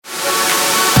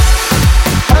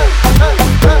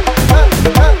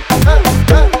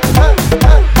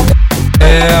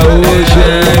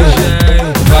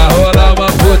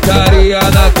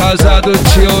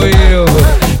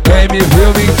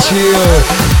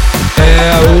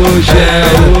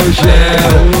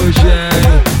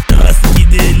Nossa, que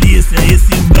delícia,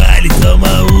 esse baile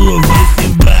toma uva, esse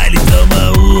baile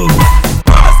toma uva.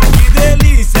 Nossa, que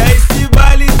delícia, esse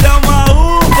baile toma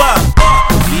uva.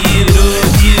 Virou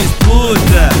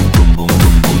disputa.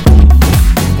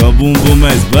 Qual bumbum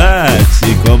mais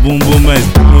bate, qual bumbum mais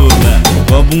pula,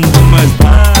 qual bumbum mais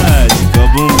bate, qual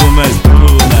bumbum mais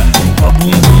pula, Qual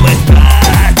bumbum mais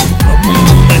bate, qual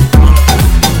bumbum mais pula,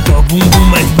 qual bumbum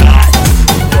mais bate,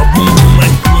 qual bumbum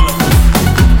mais pula.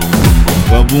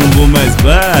 qual bumbum mais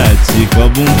bate, qual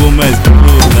bumbum mais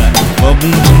pula, qual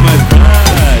bumbum mais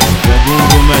bate, qual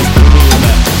bumbum mais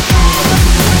pula.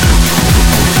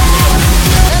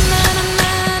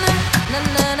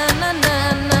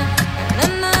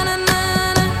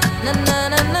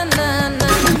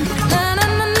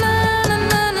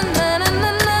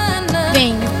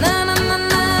 Vem.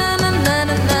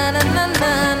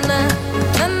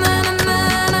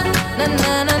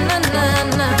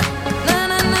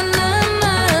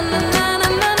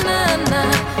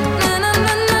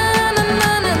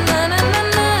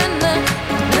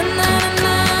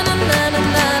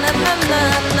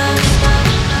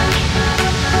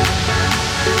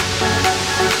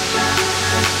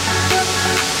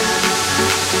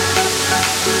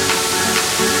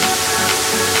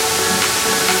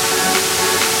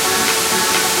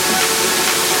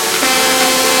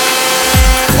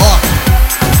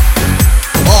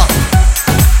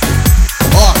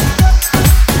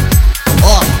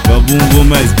 Qual bumbum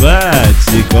mais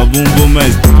bate, qual bumbum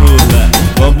mais pula,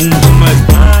 qual bumbum mais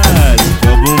bate,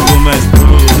 qual bumbum mais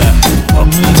pula, Qual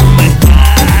bumbum mais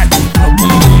bate, qual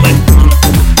bumbum mais pula,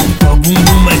 qual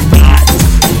bumbum mais bate,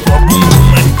 qual bumbum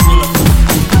mais pula.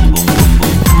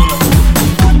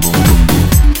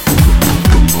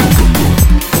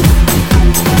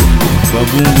 qual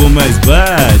bumbum mais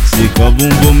bate, qual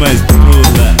bumbum mais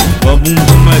pula, qual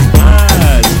bumbum mais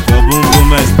bate, qual bumbum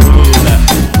mais pula,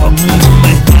 Qual bumbum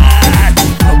mais bate,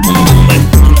 qual bumbum mais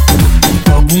pula,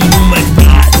 qual bumbum mais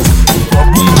bate, qual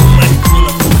bumbum mais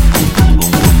pula.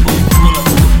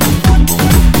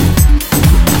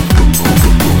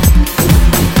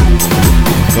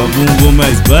 qual bumbum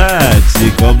mais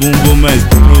bate, qual bumbum mais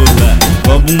pula,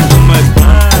 qual bumbum mais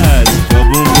bate, qual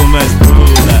bumbum mais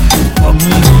pula, Qual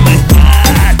bumbum mais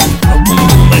bate, qual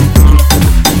bumbum mais pula,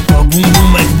 qual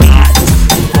bumbum mais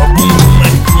bate, qual bumbum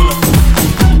mais pula.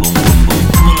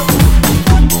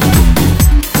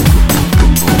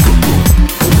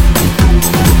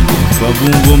 qual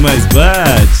bumbum mais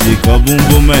bate, qual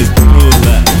bumbum mais